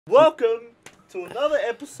Welcome to another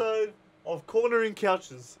episode of Cornering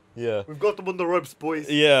Couches. Yeah. We've got them on the ropes, boys.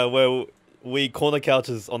 Yeah, where we corner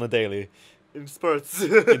couches on a daily. In spurts.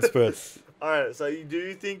 In spurts. Alright, so do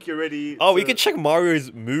you think you're ready? Oh, we can check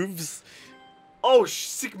Mario's moves. Oh,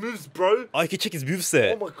 sick moves, bro. Oh, you can check his Oh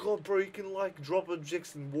moveset. my god, bro, you can like drop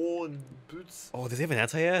objects in war and boots. Oh, does he have an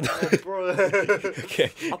anti-air? Oh, bro. Okay.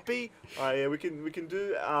 Uppy. Alright, yeah, we can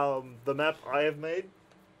do the map I have made.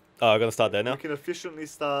 Oh, I'm gonna start there now. We can efficiently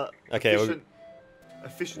start. Okay,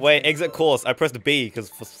 Efficient. Wait, exit course. I pressed B because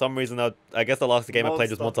for some reason I guess the last game I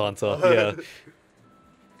played was Monster Hunter. Yeah.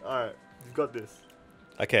 Alright, you've got this.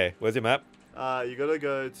 Okay, where's your map? You gotta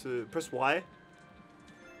go to press Y.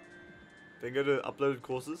 Then go to uploaded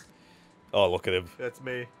courses. Oh, look at him. That's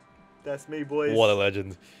me. That's me, boys. What a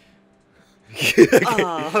legend.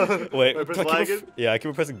 Ah. Wait, Wait, press keep Y on again? yeah, I keep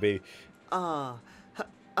on pressing B. Ah. Ha,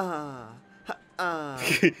 ah. Ha, ah.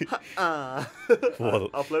 Ha, ah.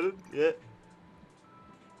 What? Uploaded? Yeah.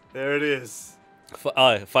 There it is. $5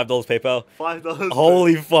 PayPal. $5.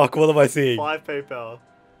 Holy fuck! What am I seeing? 5 PayPal.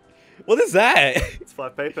 What is that? It's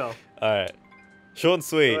 5 PayPal. Alright. Short and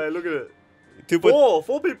sweet. Alright, look at it. 2. Four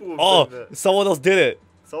people have done Oh, that. someone else did it.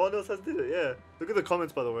 Someone else has did it, yeah. Look at the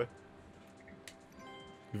comments, by the way.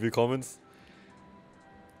 Review comments.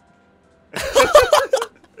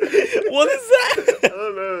 What is that? I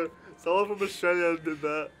don't know. Someone from Australia did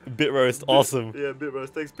that. Bit roast, awesome. Yeah, Bitrose.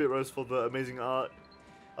 Thanks, Bitrose, for the amazing art.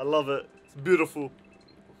 I love it. It's beautiful.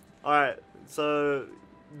 Alright, so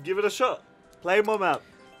give it a shot. Play my map.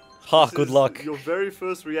 Ha, This good is luck. Your very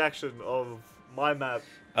first reaction of my map.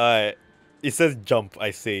 Alright. It says jump, I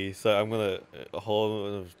see. So I'm gonna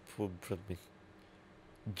hold.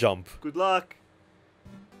 Jump. Good luck.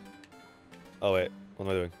 Oh wait, what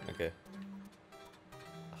am I doing? Okay.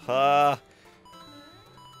 Ha.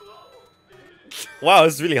 Wow,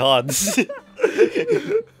 it's really hard. This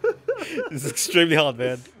is extremely hard,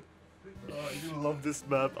 man. Oh, you love this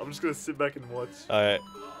map. I'm just gonna sit back and watch. Alright.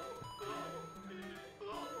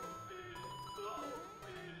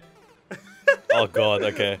 Oh god,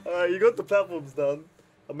 okay. Alright, you got the platforms done.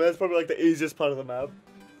 I mean, that's probably like the easiest part of the map.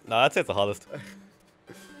 No, I'd say it's the hardest.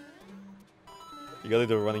 You gotta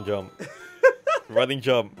do a running jump. Running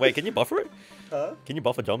jump. Wait, can you buffer it? Huh? Can you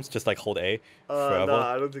buffer jumps? Just like hold A forever?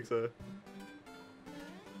 Nah, I don't think so.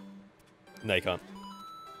 No, you can't.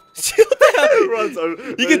 Runs over.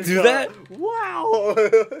 You can do that? Wow!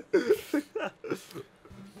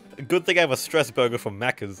 Good thing I have a stress burger from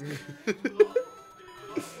Macca's.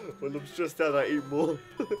 When I'm stressed out, I eat more.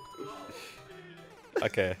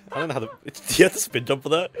 Okay, I don't know how to. Do you have to spin jump for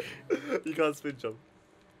that? You can't spin jump.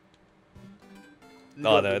 You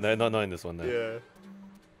Oh got no, this. not in this one. No. Yeah.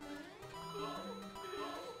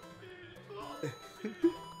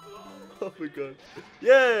 Oh my god.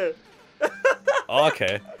 Yeah! Oh,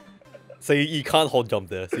 okay. So you can't hold jump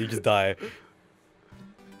there, so you just die.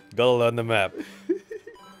 You gotta learn the map.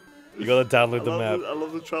 You gotta download the map. I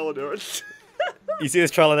love the trial and error. You see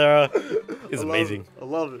this trial and error? It's I love amazing. it. I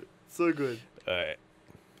love it. So good. Alright.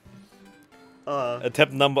 Uh,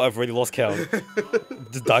 Attempt number, I've already lost count.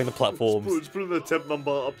 Just dying the platforms. just put in the temp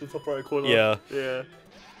number up the top right corner. Yeah. Yeah.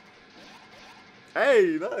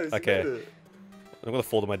 Hey, nice. you Okay. did it. I'm gonna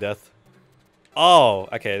fall to my death. Oh,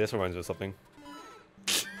 okay, this reminds me of something.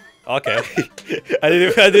 Okay. I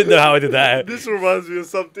didn't know how I did that. This reminds me of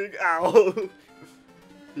something. Ow.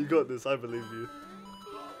 You got this. I believe you.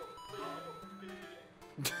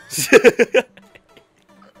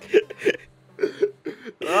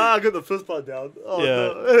 I got the first part down. Oh,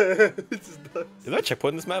 Yeah. no. This is nuts. Is there a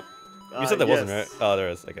checkpoint in this map? You said there wasn't, right? Yes. Oh, there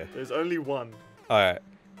is. Okay. There's only one. Alright.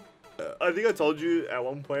 I think I told you at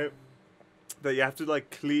one point that you have to like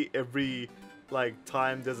clear every like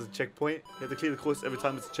time there's a checkpoint. You have to clear the course every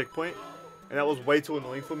time there's a checkpoint, and that was way too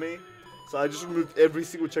annoying for me. So I just removed every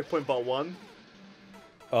single checkpoint but one.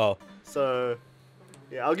 Oh. So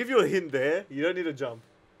yeah, I'll give you a hint there. You don't need to jump.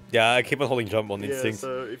 Yeah, I keep on holding jump on Yeah, instinct.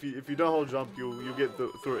 so if you don't hold jump, you'll get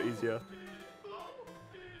through it easier.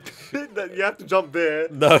 That you have to jump there.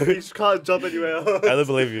 No. You just can't jump anywhere else. I don't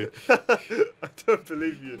believe you. I don't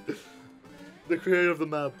believe you. The creator of the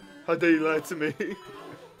map. How dare you lie to me?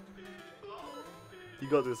 You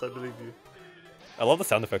got this, I believe you. I love the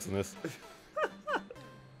sound effects in this.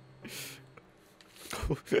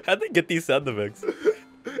 How'd they get these sound effects?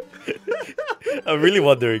 I'm really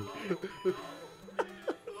wondering.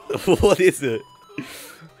 What is it?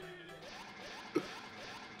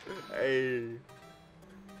 Hey.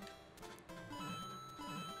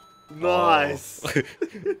 Nice.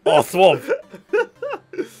 Oh, swamp.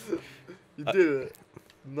 You did it.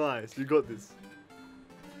 Nice. You got this.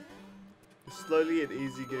 Slowly and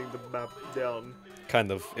easy getting the map down. Kind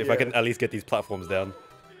of. If I can Yeah. at least get these platforms down.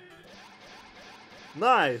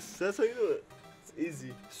 Nice. That's how you do it. It's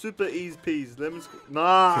easy. Super easy peas. Lemon squeeze.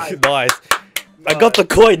 Nice. Nice. I got the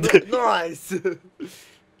coin. Nice.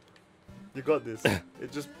 You got this.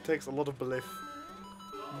 It just takes a lot of belief.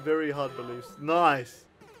 Very hard beliefs. Nice.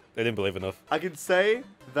 I didn't believe enough. I can say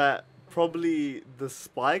that probably the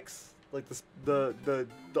spikes, like the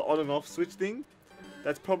on and off switch thing,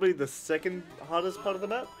 that's probably the second hardest part of the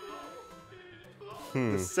map.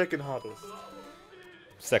 The second hardest.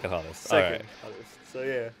 Second hardest. Second Alright. hardest. So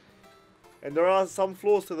yeah. And there are some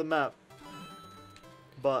flaws to the map,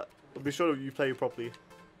 but be sure you play properly.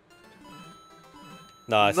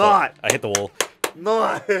 Nah, I saw it. Nice. I hit the wall.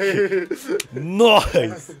 Nice.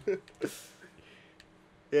 Nice.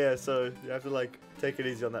 Yeah, so you have to like take it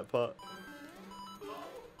easy on that part.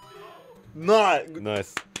 Nice.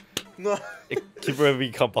 Nice. Nice. Keep remembering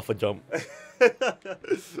you can't buffer jump.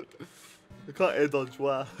 I can't air dodge.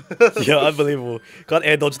 Wow. Yeah, unbelievable. Can't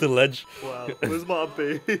air dodge to the ledge. Wow. Where's my up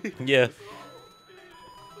B? Yeah.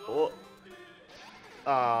 Oh.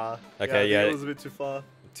 Ah. Okay, I think yeah. It was a bit too far.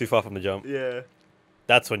 Too far from the jump. Yeah.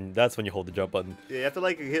 That's when you hold the jump button. Yeah, you have to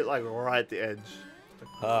like hit like right at the edge.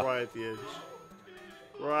 Like, right at the edge.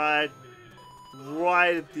 Right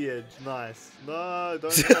at the edge. Nice. No,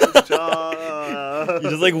 don't jump. You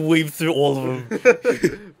just like weave through all of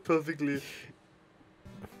them. Perfectly.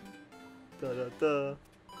 Da da da.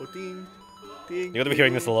 Oh, ding. Ding. You're gonna be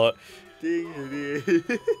hearing this a lot. Ding. Ding.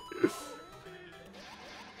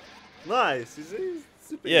 Nice. You see?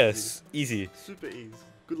 Super Yes, easy. easy. Super easy.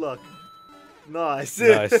 Good luck. Nice.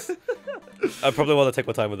 Nice. I probably want to take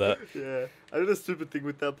my time with that. Yeah. I did a stupid thing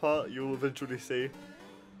with that part. You'll eventually see.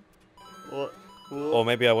 What? Or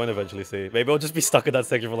maybe I won't eventually see. Maybe I'll just be stuck in that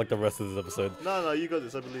section for like the rest of this episode. No, you got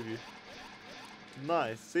this. I believe you.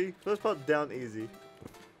 Nice. See? First part down easy.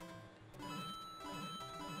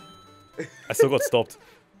 I still got stopped.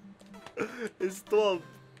 It's Storm.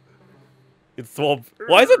 It's Thwomp.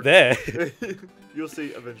 Why is it there? You'll see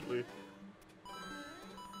eventually.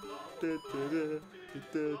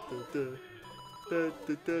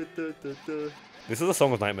 This is a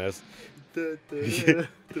song of nightmares.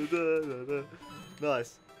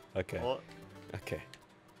 Nice. Okay. Oh, Okay.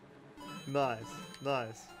 nice.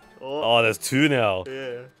 Nice. Oh, Oh, there's two now.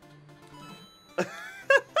 yeah.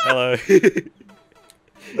 Hello.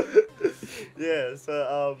 Yeah,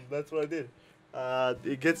 so that's what I did.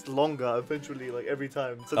 It gets longer eventually, like every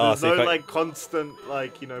time. So Oh, there's so no you can't- like constant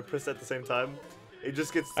press at the same time. It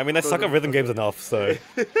just gets. I mean, I suck further at rhythm and games further. enough, so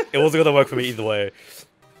it wasn't gonna work for me either way.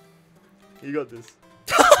 You got this.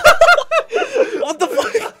 What the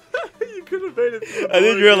fuck? You could have made it. through the I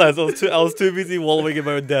didn't whole realize I was too busy wallowing in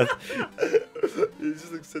my own death. game. You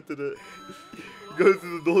just accepted it. Go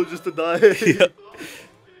through the door just to die. Yeah.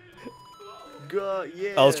 God,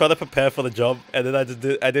 yeah. I was trying to prepare for the jump, and then I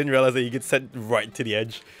didn't realize that you get sent right to the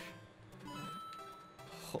edge.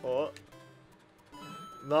 Oh.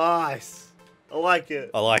 Nice. I like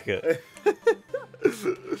it. I like it. This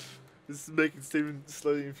is making Steven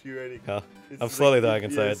slowly infuriating. Huh? It's I'm slowly like, dying yeah,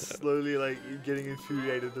 inside. it's slowly like getting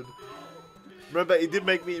infuriated. And remember, it did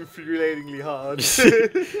make me infuriatingly hard.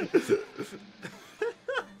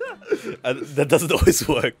 And that doesn't always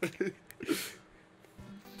work.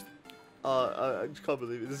 I just can't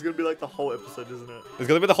believe it. This is gonna be like the whole episode, isn't it? It's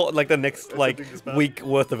gonna be the whole the next Accepting this map. week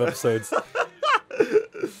worth of episodes.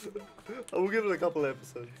 I will give it a couple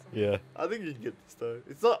episodes. Yeah. I think you can get this though.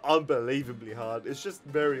 It's not unbelievably hard. It's just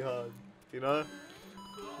very hard. You know,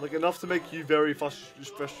 like enough to make you very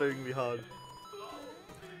frustratingly hard.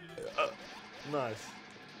 Nice.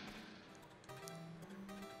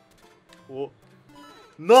 Oh.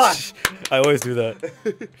 Nice. I always do that.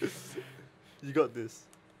 You got this.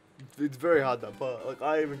 It's very hard, that part. Like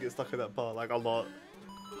I even get stuck in that part like a lot.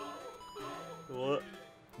 What?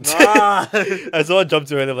 Nah. I saw a jump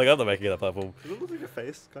to it and I'm like, I'm not making that platform. Does it look like a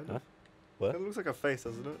face, kind of? Huh? What? It looks like a face,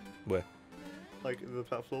 doesn't it? Where? Like in the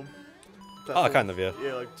platform. Oh, kind of, yeah.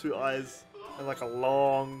 Yeah, like two eyes and like a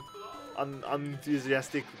long,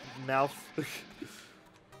 unenthusiastic mouth.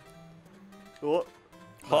 What?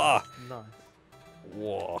 Ha! Nice.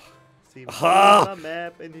 Whoa. See, Ha! on my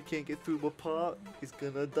map and he can't get through my part. He's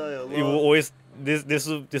gonna die a lot. It will always this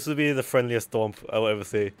will be the friendliest Thwomp I will ever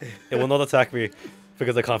see. It will not attack me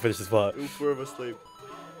because I can't finish this part. He'll forever sleep.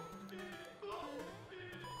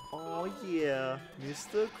 Oh yeah,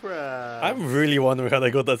 Mr. Crab. I'm really wondering how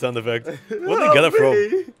they got that sound effect. Where did they get it from?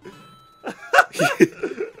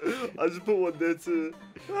 I just put one there too.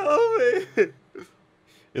 Oh me.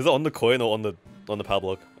 Is it on the coin or on the power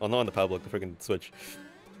block? Oh, not on the power block, the freaking switch.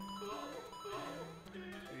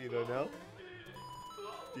 You know now.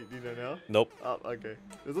 Do you know now? Nope. Oh, okay. It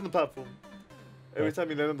was on the platform. Every time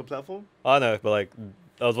you land on the platform? I know, but like,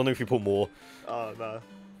 I was wondering if you put more. Oh, nah.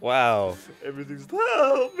 Wow. Everything's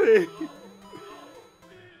help me.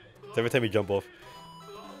 It's every time you jump off.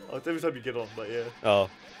 Oh, it's every time you get on, but yeah. Oh.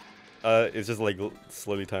 It's just like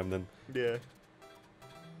slowly timed then. Yeah.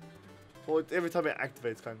 Well, it's every time it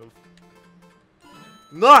activates, kind of.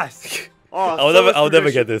 Nice! Oh, I'll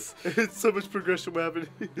never get this. It's so much progression we're having.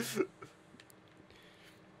 Do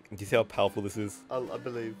you see how powerful this is? I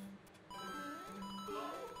believe.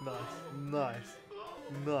 Nice.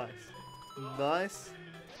 Nice.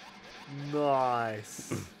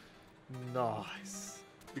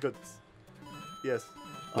 You got this. Yes.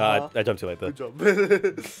 Nah, I jumped too late there. Good job.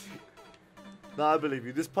 Nah, I believe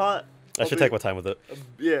you. This part... I should take my time with it.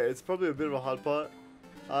 Yeah, it's probably a bit of a hard part.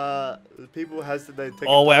 People hesitate.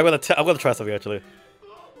 Oh wait, I'm gonna try something actually.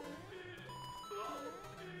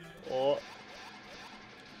 Oh.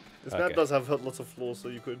 This map does have lots of flaws, so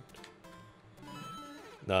you could...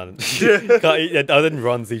 No, other than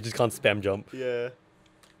runs, you just can't spam jump. Yeah.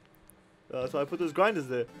 So I put those grinders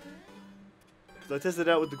there. Because I tested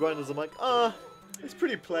it out with the grinders, I'm like, it's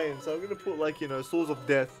pretty plain, so I'm gonna put like, you know, Swords of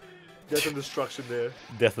Death. Death and Destruction there.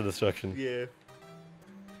 Death and Destruction. Yeah.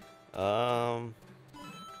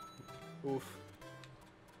 Oof.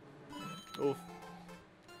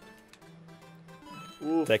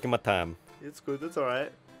 Taking my time. It's good, it's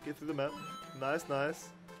alright. Get through the map. Nice.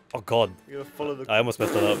 Oh god. You gotta follow the... I almost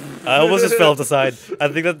messed it up. I almost just fell off the side. I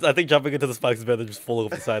think jumping into the spikes is better than just falling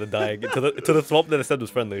off the side and dying. To the swamp that I said was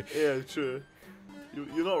friendly. Yeah, true.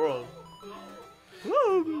 You're not wrong.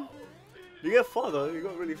 Woo! You get far though, you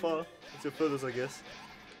got really far. That's your furthest, I guess.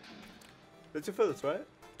 That's your furthest, right?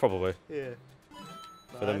 Probably. Yeah.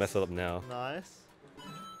 But I mess it up now. Nice.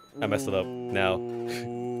 I messed it up now.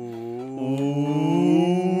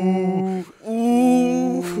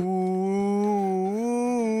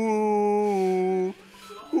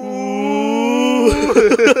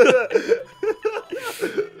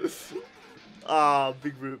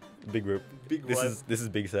 Big root. Big root. Big This is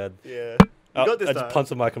big sad. Yeah. I got this just punched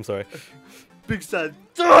the mic, I'm sorry. Big sad.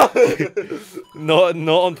 Not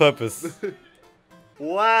on purpose.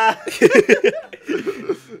 Wow.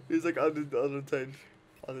 He's like unentertained.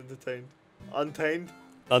 Untamed.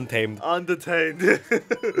 Untamed. Undetained.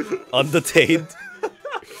 Undetained.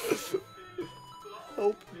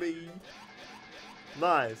 Help me.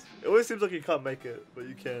 Nice. It always seems like you can't make it, but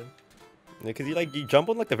you can. Yeah, because you jump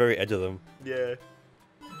on like the very edge of them. Yeah.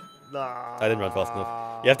 Nah. I didn't run fast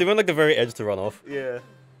enough. You have to run like the very edge to run off. Yeah.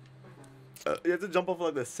 You have to jump off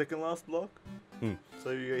like the second last block. Hmm.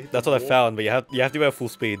 So you hit That's what I found, but you have to go at full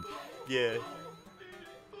speed. Yeah.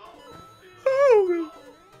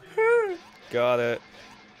 Got it.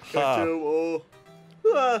 Gotcha. Oh.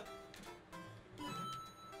 Ah.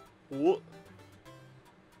 What?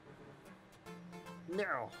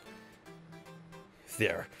 Now.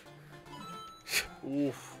 There.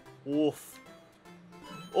 Oof.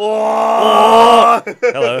 Oh!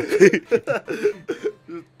 Hello.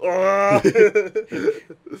 Oh!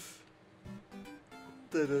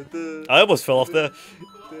 I almost fell off there.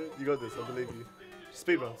 You got this, I believe you.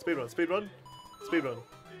 Speedrun.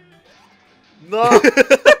 No!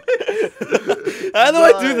 How do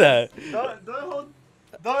I do that?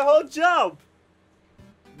 Don't hold jump!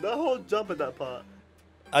 Don't hold jump at that part.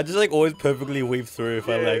 I just like always perfectly weave through if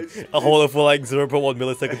I Yeah, hold it for like 0.1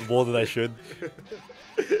 milliseconds more than I should.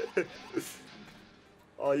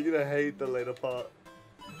 Oh, you're gonna hate the later part.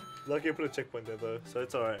 Lucky I put a checkpoint there though, so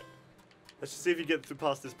it's alright. Let's just see if you get through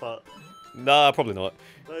past this part. Nah, probably not.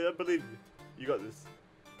 No, I believe you. You got this.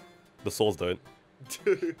 The souls don't.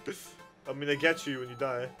 I mean, they get you when you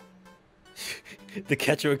die. The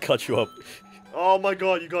catcher will cut you up. Oh my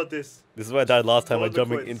god, you got this. This is where I died last time Follow by the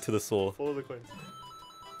jumping coins. into the saw. Follow the coins.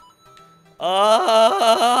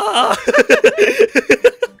 Ah!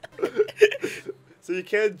 So you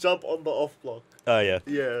can't jump on the off block. Oh yeah.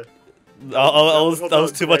 Yeah. I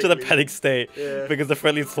was too much in a Vaguely. panic state Yeah. because the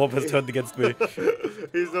friendly swamp has turned against me.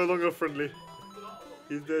 He's no longer friendly.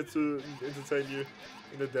 He's there to entertain you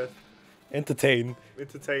in the death. Entertain.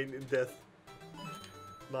 Entertain in death.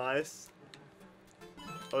 Nice.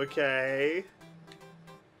 Okay.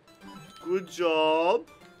 Good job.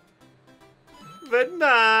 Very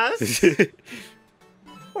nice.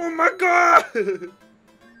 Oh my god!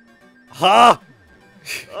 Ha!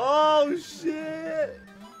 Oh shit!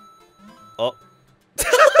 Oh.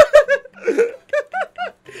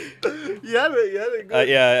 You had it good.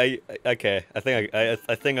 Yeah. Okay. I think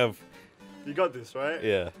I've. You got this, right?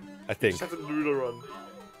 Yeah. I You think. just have to noodle run.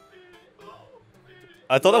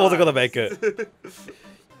 I thought I wasn't gonna make it.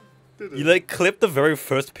 You like clip the very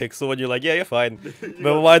first pixel and you're like, yeah, you're fine.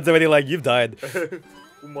 But mine's already like, you've died.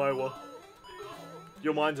 Umaiwa.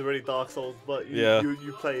 Your mind's already Dark Souls, but Yeah.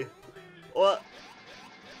 you play. What?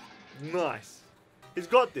 Nice. He's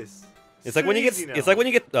got this. It's like when you get. Easy now. It's like when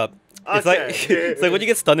you get. It's Okay. like it's like when you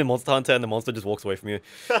get stunned in Monster Hunter and the monster just walks away from you.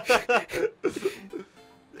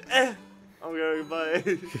 I'm going bye.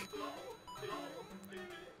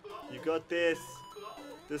 You got this.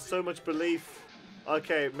 There's so much belief.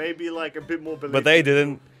 Okay, maybe like a bit more belief. But they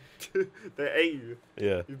didn't. They ate you.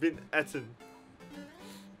 Yeah. You've been eaten.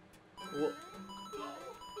 What?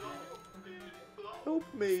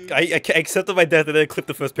 Help me. I accepted my death and then clipped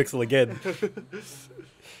the first pixel again.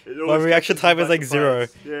 It My always reaction catches you time by is like surprise.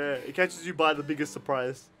 0. Yeah, it catches you by the biggest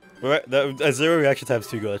surprise. A 0 reaction time's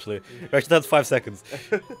too good actually. Reaction time's 5 seconds.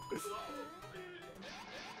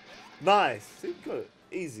 Nice. See, you got it.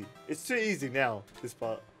 Easy. It's too easy now, this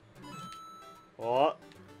part. What?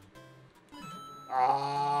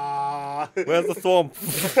 Ah. Where's the thorn?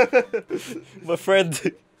 My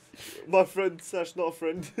friend. My friend slash not a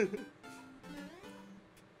friend.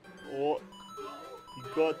 What? You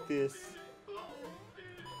got this.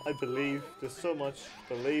 I believe. There's so much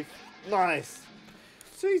belief. Nice.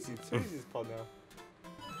 It's easy. It's easy this part now.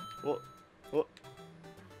 What? What?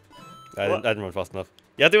 I didn't run fast enough.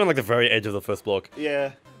 You have to be on like the very edge of the first block.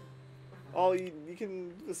 Yeah. Oh, you can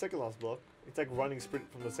do the second last block. It's like running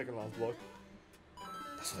sprint from the second last block.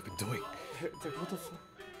 That's what I've been doing. It's like, what the fuck?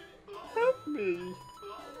 Help me.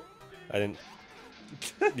 I didn't.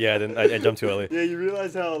 Yeah, I jumped too early. Yeah, you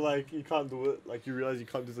realize how like you can't do it. Like you realize you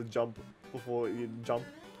can't do the jump before you jump.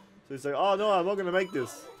 So it's like, oh no, I'm not gonna make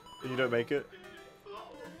this. And you don't make it.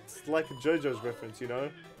 It's like a JoJo's reference, you know?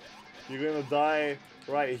 You're gonna die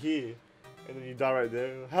right here. And then you die right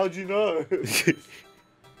there. How'd you know?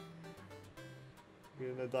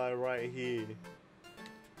 You're gonna die right here.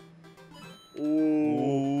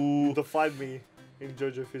 Ooh. You defied me in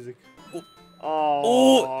JoJo physics. Oh.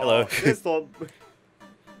 Ooh. Hello. That's not...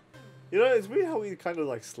 You know, it's weird how he kind of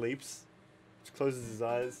like sleeps. Just closes his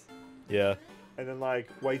eyes. Yeah. And then like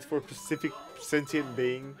waits for a specific sentient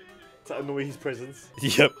being to annoy his presence.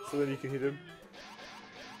 Yep. So then you can hit him.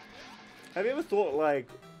 Have you ever thought like,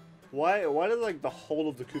 why does like the whole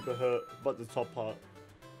of the Koopa hurt but the top part?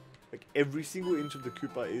 Like every single inch of the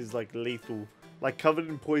Koopa is like lethal. Like covered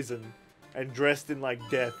in poison and dressed in like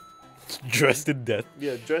death. Dressed in death.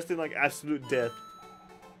 Yeah, dressed in like absolute death.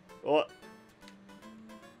 What?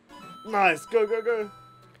 Nice, go, go, go.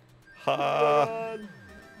 Ha. Run.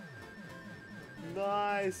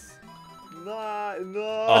 Nice. No.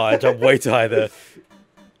 Oh, I jumped way too high there.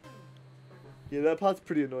 Yeah, that part's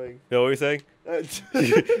pretty annoying. You know what you're saying?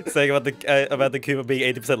 Saying about the Koopa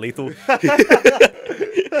being 80% lethal.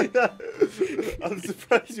 I'm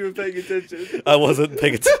surprised you were paying attention. I wasn't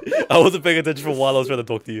paying attention for a while. I was trying to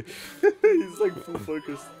talk to you. He's like full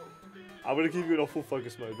focus. I'm gonna keep you in a full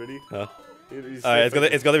focus mode. Ready? Huh? Alright,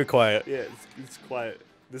 It's gonna be quiet. Yeah, it's quiet.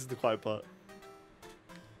 This is the quiet part.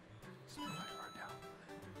 It's quiet right now.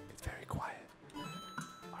 It's very quiet.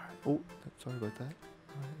 Alright. Oh, sorry about that.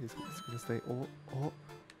 Alright, it's gonna stay. Oh.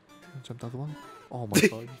 Jump the other one. Oh my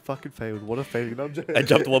god, you fucking failed. What a failure. No, I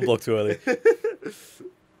jumped one block too early.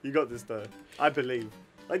 You got this though. I believe.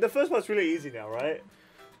 Like the first part's really easy now, right?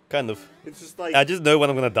 Kind of. It's just like I just know when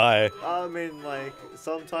I'm gonna die. I mean, like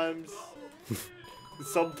sometimes, just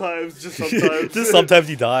sometimes. Just sometimes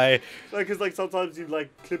you die. Like, cause like sometimes you like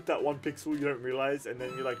clip that one pixel you don't realize, and then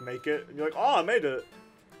you like make it, and you're like, oh, I made it.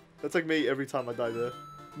 That's like me every time I die there.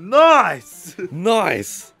 Nice.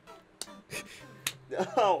 Nice.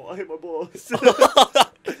 Ow! I hit my balls. Alright.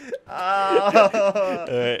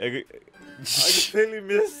 I completely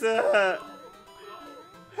missed that.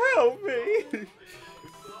 Help me.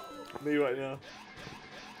 Me right now.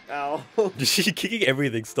 Ow. She's kicking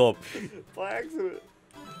everything. Stop. By accident.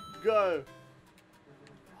 Go.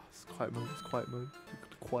 It's quiet mode. It's quiet mode.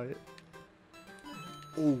 Quiet.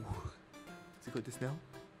 Oh. Has he got this now?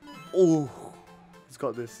 Oh. He's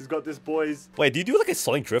got this. He's got this, boys. Wait, do you do like a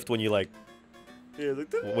Sonic Drift when you like Yeah.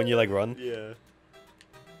 like run? Yeah.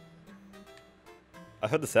 I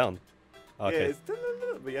heard the sound. Okay. Yeah, it's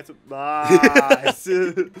but you have to. Nice.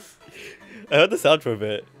 I heard the sound for a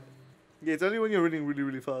bit. Yeah, it's only when you're running really,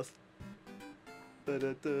 really fast. Da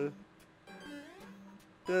da da.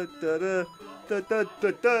 Da da da. Da da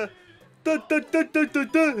da da. Da da da da da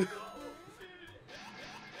da.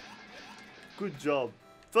 Good job.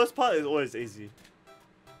 First part is always easy.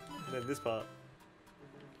 And then this part.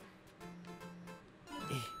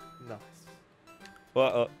 Nice.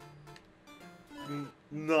 Well,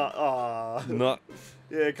 No, not.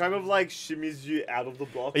 Yeah, it kind of like shimmies you out of the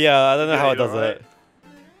block. Yeah, I don't know Yeah, how it you're does right.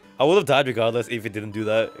 that. I would have died regardless if it didn't do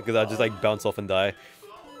that, because I'd just like bounce off and die.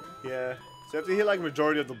 Yeah. So you have to hit like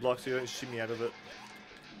majority of the blocks so you don't shimmy out of it.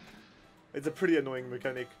 It's a pretty annoying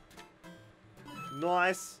mechanic.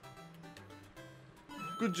 Nice.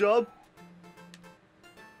 Good job.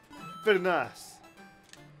 Very nice.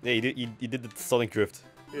 Yeah, you did the Sonic Drift.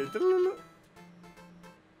 Yeah.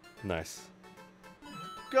 Nice.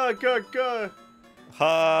 Go, go, go.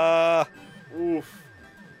 Ha! Oof.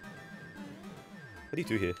 What do you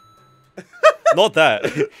do here? Not that.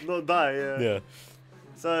 Not die, yeah. Yeah.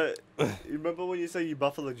 So, you remember when you say you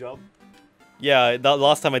buffer the jump? Yeah, that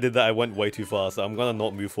last time I did that, I went way too far, so I'm gonna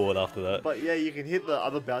not move forward after that. But yeah, you can hit the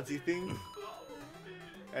other bouncy thing.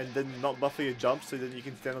 And then not buffer your jump, so then you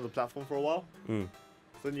can stand on the platform for a while. Mm.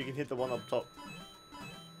 So then you can hit the one up top.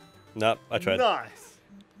 Nah, I tried. Nice.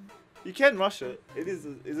 You can rush it. It is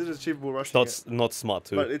achievable rushing it. Not smart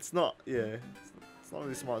too. But it's not, yeah. It's not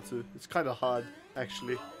really smart too. It's kind of hard,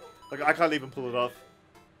 actually. Like, I can't even pull it off.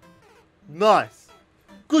 Nice.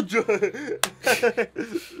 Good job.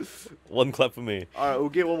 One clap for me. Alright, we'll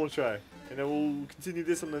get one more try. And then we'll continue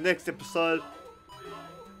this on the next episode.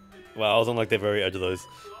 Wow, I was on like the very edge of those.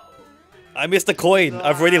 I missed a coin. Nice.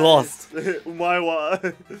 I've already lost. My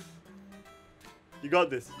what? You got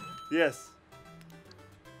this. Yes.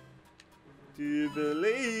 Do you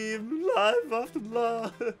believe in life after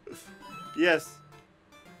love? Yes.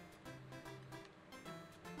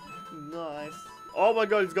 Nice. Oh my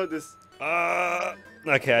god, he's got this.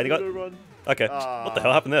 Okay, I got. Run. Okay. What the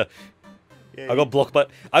hell happened there? Yeah, I got blocked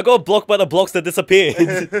by the blocks that disappeared.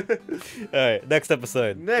 Alright, next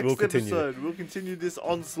episode. We'll continue this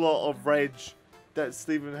onslaught of rage that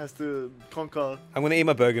Steven has to conquer. I'm gonna eat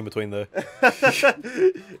my burger in between though. I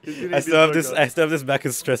still have this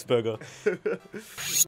Macca's stress burger.